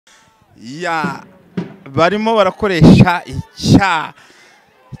ya barimo barakoresha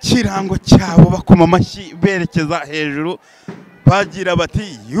kirango cyabo bakoma amashyi berekeza hejuru bagira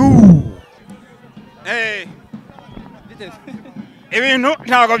bati ibintu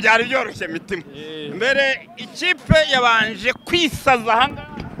ntabwo byari byoroshye mitima mbere ikipe yabanje kwisaza hanga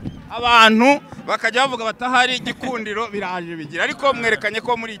abantu bakajya bavuga batahari igikundiro biraje bigira ariko mwerekanye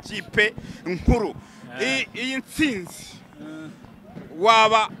ko muri ikipe nkuru iyi ntsinzi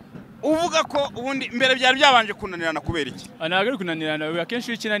waba uvuga ko ubundi mbere byari byabanje kunanirana kubera iki ntabwo ari kunanirana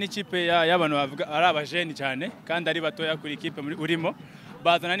akenshi ukina n'ikipe y'abantu bavuga ari abajeni cyane kandi ari batoya kuri ikipe urimo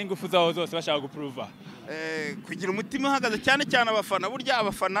bazana n'ingufu zabo zose bashaka gupuruva kugira umutima uhagaze cyane cyane abafana burya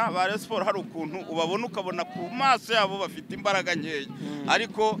abafana ba Rayon Sport hari ukuntu ubabona ukabona ku maso yabo bafite imbaraga nkeya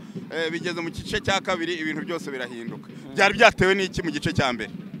ariko bigeze mu gice cya kabiri ibintu byose birahinduka byari byatewe n'iki mu gice cya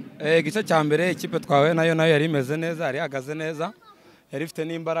mbere igice cya mbere ikipe twawe nayo yari imeze neza yari ihagaze neza yari ifite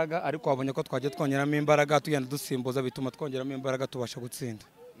n'imbaraga ariko wabonye ko twagiye twongeramo imbaraga tugenda dusimbuza bituma twongeramo imbaraga tubasha gutsinda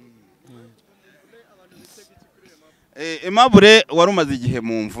Aimable wari umaze igihe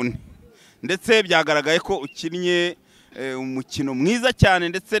mu mvune ndetse byagaragaye ko ukinnye umukino mwiza cyane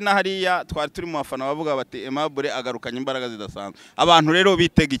ndetse na hariya twari turi mu bafana bavuga bati Aimable agarukanye imbaraga zidasanzwe abantu rero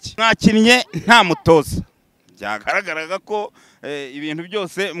bitega iki mwakinnye nta mutoza byagaragaraga ko ibintu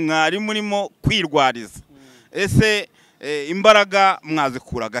byose mwari murimo kwirwariza ese imbaraga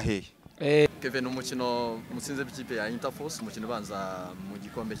mwazikuraga hehe Kevin umukino mutsinze b'ikipe ya Interforce umukino ubanza mu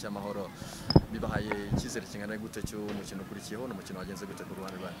gikombe cy'amahoro bibahaye icyizere kingana gute cy'umukino ukurikiyeho n'umukino wagenze gute ku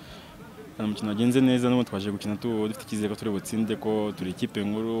ruhande rwawe umukino wagenze neza n'uwo twaje gukina dufite icyizere ko turi butsinde ko turi ikipe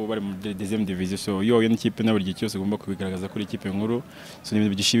nkuru bari mu deuxième division so yo n'ikipe na buri gihe cyose ugomba kubigaragaza kuri ikipe nkuru so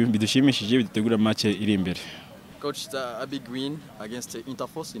bidushimishije bidutegura match iri imbere. Coach, a big win against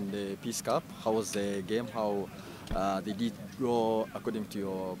Interforce in the Peace Cup. How was the game? How they did go according to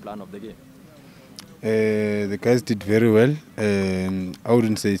your plan of the game? The guys did very well. I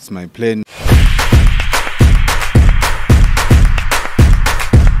wouldn't say it's my plan.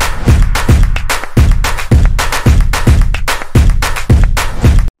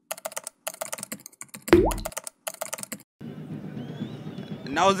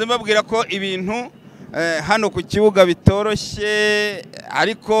 Nahoze mbabwira ko ibintu hano ku kibuga bitoroshye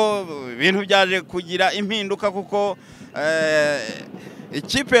ariko ibintu byaje kugira impinduka kuko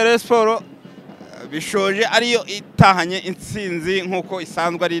ikipe ya Rayon Sport bishoje ariyo itahanye intsinzi nkuko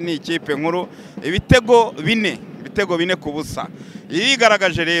isanzwe ari ni ikipe nkuru ibitego bine ku busa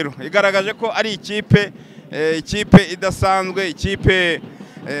yigaragaje rero igaragaje ko ari ikipe idasanzwe ikipe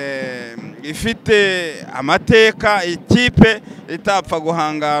ifite amateka ikipe itapfa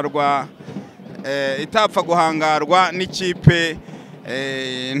guhangarwa n'ikipe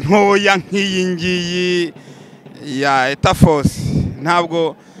ntoya nk'iyi ngiyi ya Interforce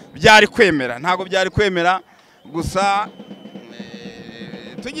ntabwo byari kwemera gusa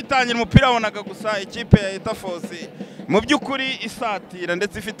tugitangira umupira wabonaga gusa ikipe ya Interforce mu by'ukuri isatira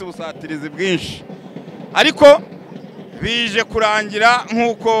ndetse ifite ubusatirizi bwinshi ariko bije kurangira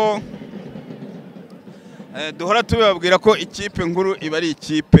nk'uko duhora tubibabwira ko ikipe nkuru iba ari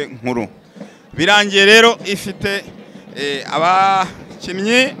ikipe nkuru birangiye rero ifite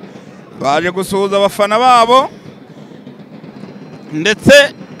abakinnyi baje gusuhuza abafana babo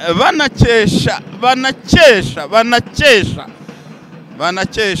ndetse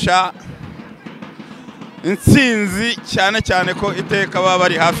banakesha intsinzi cyane ko iteka baba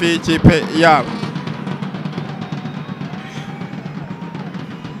bari hafi y'ikipe yabo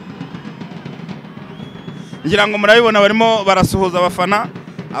ngira ngo murabibona barimo barasuhuza abafana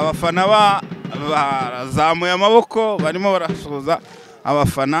barazamuye amaboko barimo barasuhuza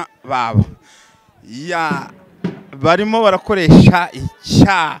abafana babo barimo barakoresha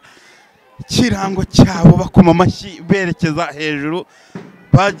kirango cyabo bakoma amashyi berekeza hejuru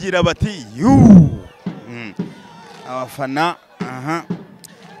bagira bati abafana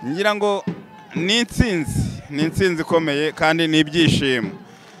ngira ngo ni intsinzi ikomeye kandi ni ibyishimo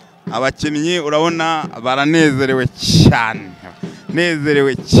abakinnyi urabona baranezerewe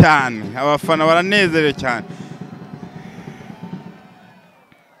cyane abafana baranezerewe cyane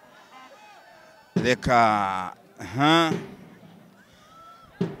reka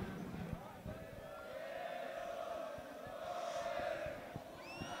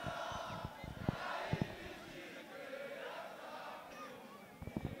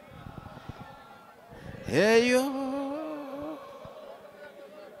heyo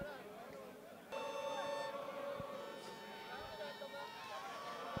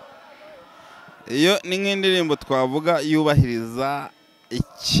iyo ni nk'indirimbo twavuga yubahiriza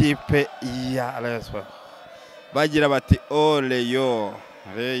ikipe ya Reba bagira bati oleyo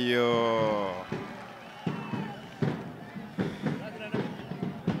bareyo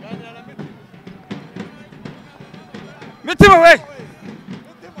mitima we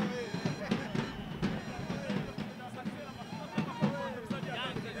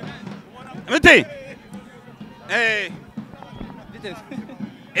miti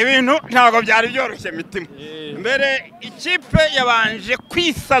ibintu ntabwo byari byoroshye mitima mbere ikipe yabanje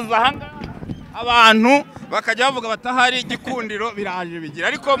kwisaza ahangaha abantu bakajya bavuga batahari igikundiro biraje bigira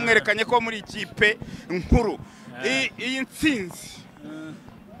ariko mwerekanye ko muri ikipe nkuru iyi ntsinzi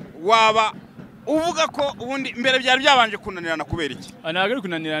waba uvuga ko ubundi mbere byari byabanje kunanirana kubera iki ntabwo ari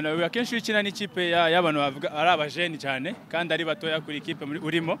kunanirana akenshi ukina n'ikipe y'abantu bavuga ari abajeni cyane kandi ari batoya kuri ikipe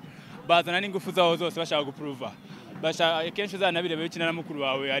urimo bazana n'ingufu zaho zose bashaka gupuruva akenshi uzanabirebe ukina na mukuru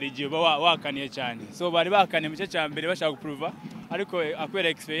wawe hari igihe uba wakaniye cyane so bari bakaniye mu gice cya mbere bashaka gupuruva ariko akwera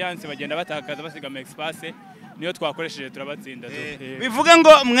experience bagenda batakaza basigama espace niyo twakoresheje turabatsinda bivuga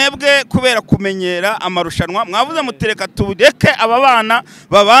ngo mwebwe kubera kumenyera amarushanwa mwavuze mutereka tureke aba bana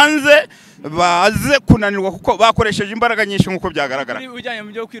babanze baze kunanirwa kuko bakoresheje imbaraga nyinshi nkuko byagaragara ujyanye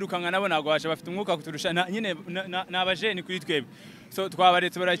mu byo kwirukanka nabo ntabwo basha bafite umwuka kuturusha nyine n'abajeni kuri twebwe so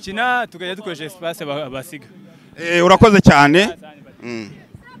twabaretse barakina tukajya dukoresha espace basiga urakoze cyane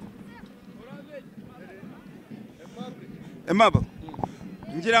Emabo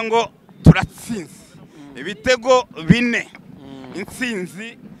ngira ngo turatsinze ibitego 4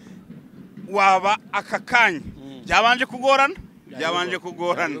 intsinzi waba aka kanya byabanje kugorana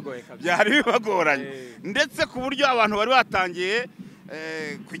byari bibagoranye ndetse ku buryo abantu bari batangiye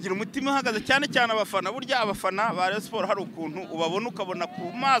kugira umutima uhagaze cyane cyane abafana burya abafana ba Rayon Sport hari ukuntu ubabona ukabona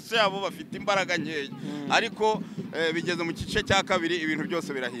ku maso yabo bafite imbaraga nkeya ariko bigeze mu gice cya kabiri ibintu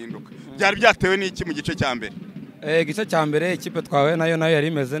byose birahinduka byari byatewe n'iki mu gice cya mbere igice cya mbere ikipe twawe nayo yari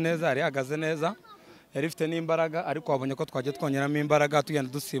imeze neza yari ihagaze neza yari ifite n'imbaraga ariko wabonye ko twagiye twongeramo imbaraga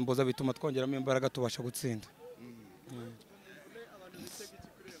tugenda dusimbuza bituma twongeramo imbaraga tubasha gutsinda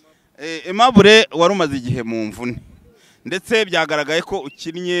Aimable wari umaze igihe mu mvune ndetse byagaragaye ko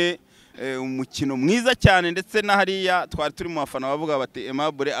ukinnye umukino mwiza cyane ndetse na hariya twari turi mu bafana bavuga bati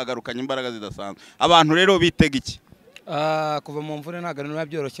Aimable agarukanye imbaraga zidasanzwe abantu rero bitega iki kuva mu mvune ntabwo biba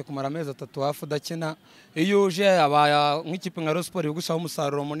byoroshye kumara amezi 3 hafi udakina iyo uje nk'ikipe nka Rayon Sport igushaho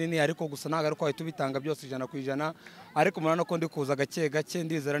umusaruro munini ariko gusa ntabwo ari ko wahita ubitanga byose 100% ariko murabona ko ndi kuza gake gake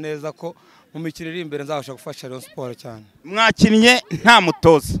ndizera neza ko mu mikino iri imbere nzabasha gufasha Rayon Sport cyane mwakinnye nta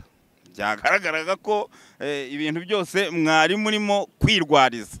mutoza byagaragaraga ko ibintu byose mwari murimo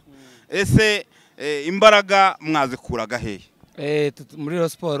kwirwariza ese imbaraga mwazikuraga hehe muri Rayon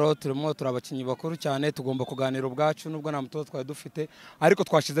Sport turimo turabakinnyi bakuru cyane tugomba kuganira ubwacu nubwo nta mutoza twari dufite ariko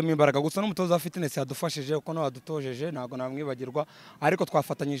twashizemo imbaraga gusa n'umutoza wa fitness yadufashije uko nawe wadutojeje ntabwo namwibagirwa ariko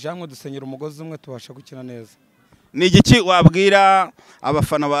twafatanyije hamwe dusenyera umugozi umwe tubasha gukina neza ni igiki wabwira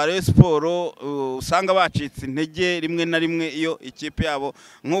abafana ba Rayon Sport usanga bacitse intege rimwe na rimwe iyo ikipe yabo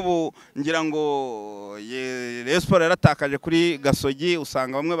nk'ubu ngira ngo Rayon Sport yaratakaje kuri Gasogi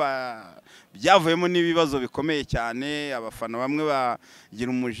usanga bamwe byavuyemo n'ibibazo bikomeye cyane abafana bamwe bagira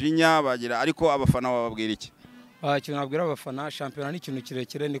umujinya bagira ariko abafana bababwira iki ikintu nabwira abafana shampiyona ni ikintu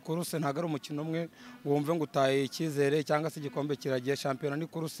kirekire ni kuruse ntabwo ari umukino umwe wumve ngo utaye icyizere cyangwa se igikombe kiragiye shampiyona ni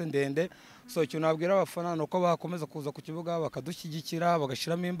kuruse ndende so ikintu nabwira abafana ni uko bakomeza kuza ku kibuga bakadushyigikira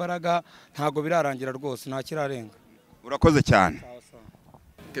bagashyiramo imbaraga ntabwo birarangira rwose nta kirarenga urakoze cyane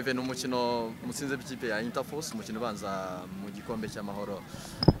Kevin umukino mutsinze b'ikipe ya Interforce umukino ubanza mu gikombe cy'amahoro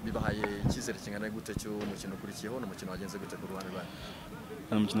bibahaye icyizere kingana gute cy'umukino ukurikiyeho n'umukino wagenze gute ku ruhande rwanyu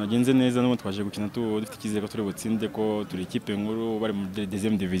umukino wagenze neza n'ubu twaje gukina dufite icyizere ko turi butsinde ko turi ikipe nkuru bari mu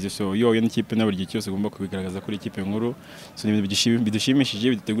deuxième division so iyo n'ikipe na buri gihe cyose ugomba kubigaragaza kuri ikipe nkuru so ni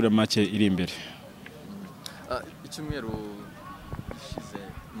bidushimishije bidutegura match iri imbere icyumweru gishize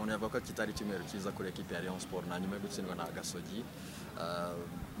umuntu yavuga ko kitari icyumweru cyiza kuri ekipe ya Rayon Sport na nyuma yo gutsindwa na Gasogi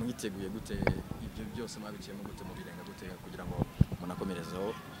mwiteguye gute ibyo byose mwabiciyemo gute mu birenga gute kugira ngo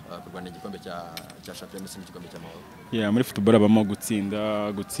munakomerezeho kurwana igikombe cya champion ndetse n'igikombe cy'amahoro muri football abamo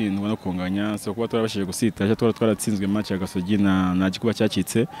gutsindwa no kunganya so kuba turabashije gusita twaratsinzwe match ya Gasogi na gikuba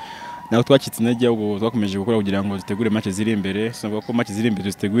cyacitse naho twacitse intege ubwo twakomeje gukora kugira ngo dutegure match ziri imbere so bavuga ko match ziri imbere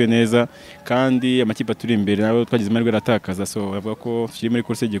ziteguye neza kandi amakipe turi imbere nabo twagize amahirwe aratakaza so bavuga ko turi muri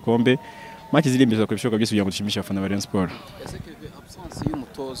course y'igikombe match ziri imbere zakora ibishoboka byose kugira ngo dushimishe abafana ba Rayon Sport absence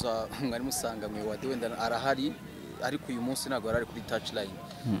y'umutoza mwari musanga mwe wade wenda arahari ariko uyu munsi ntabwo ari kuri touchline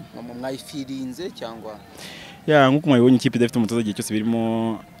mwayifirinze cyangwa nkuko mwabonye ikipe idafite umutoza igihe cyose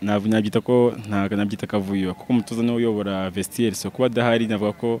birimo nabyita ko nabyita kavuyo kuko umutoza niwe uyobora vestiaire so kuba adahari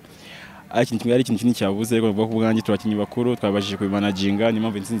navuga ko ari ikintu kinini cyabuze ariko bavuga ko ubwanjye turabakinnyi bakuru twabashije kubimanaginga niyo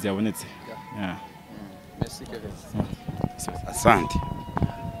mpamvu intsinzi yabonetse asante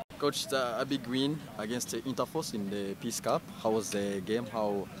Coach, a big win against Interforce in the Peace Cup. How was the game?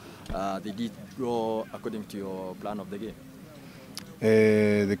 How did it go according to your plan of the game?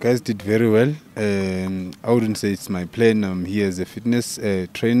 The guys did very well. I wouldn't say it's my plan. I'm here as a fitness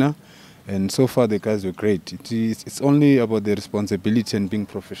trainer, and so far the guys were great. It's only about the responsibility and being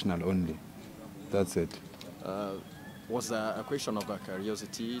professional only. That's it. Was a question of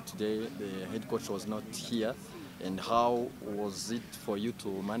curiosity today. The head coach was not here, and how was it for you to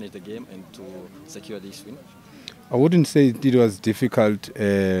manage the game and to secure this win? I wouldn't say it was difficult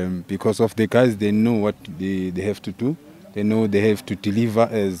because of the guys. They know what they have to do. They know they have to deliver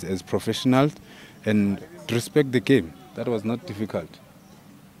as professionals and respect the game. That was not difficult.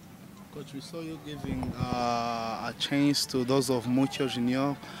 Coach, we saw you giving a chance to those of Mucho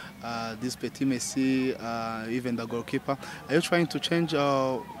Junior, this Petit Messi, even the goalkeeper. Are you trying to change?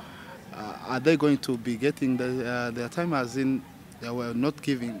 Are they going to be getting their time, as in they were not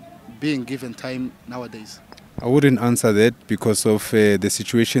being given time nowadays? I wouldn't answer that because of the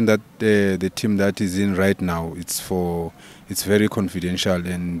situation that the team that is in right now. It's very confidential,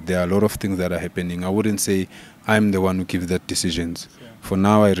 and there are a lot of things that are happening. I wouldn't say I'm the one who gives that decisions. Sure. For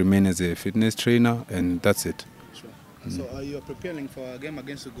now, I remain as a fitness trainer, and that's it. Sure. So you are preparing for a game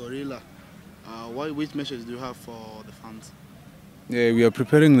against the Gorilla. Which message do you have for the fans? Yeah, we are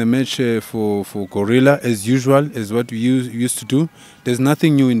preparing the match for Gorilla as usual, as what we used to do. There's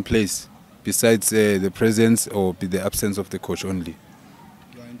nothing new in place besides the presence or the absence of the coach only.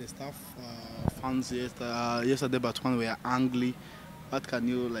 You are in the staff. Fans yesterday, but when we are angry, what can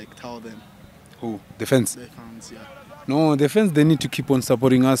you tell them? Who? The fans? The fans, yeah. No, the fans, they need to keep on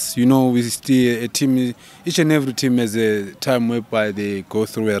supporting us. You know, we still a team. Each and every team has a time whereby they go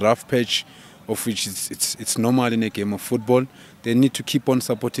through a rough patch, of which it's normal in a game of football. They need to keep on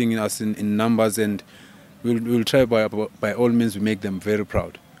supporting us in numbers, and we'll try by all means to make them very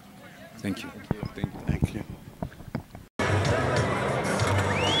proud. Thank you. Thank you. Thank you.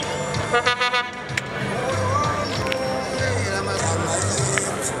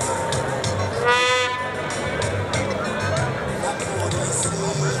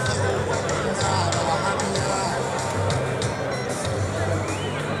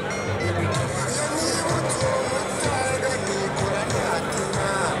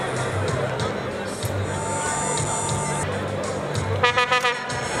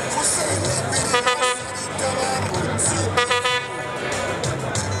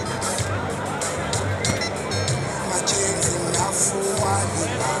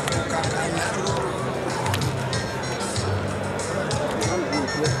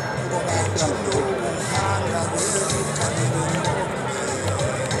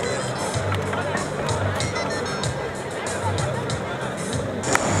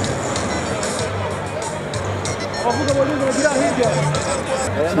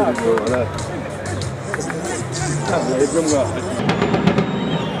 Ntabwo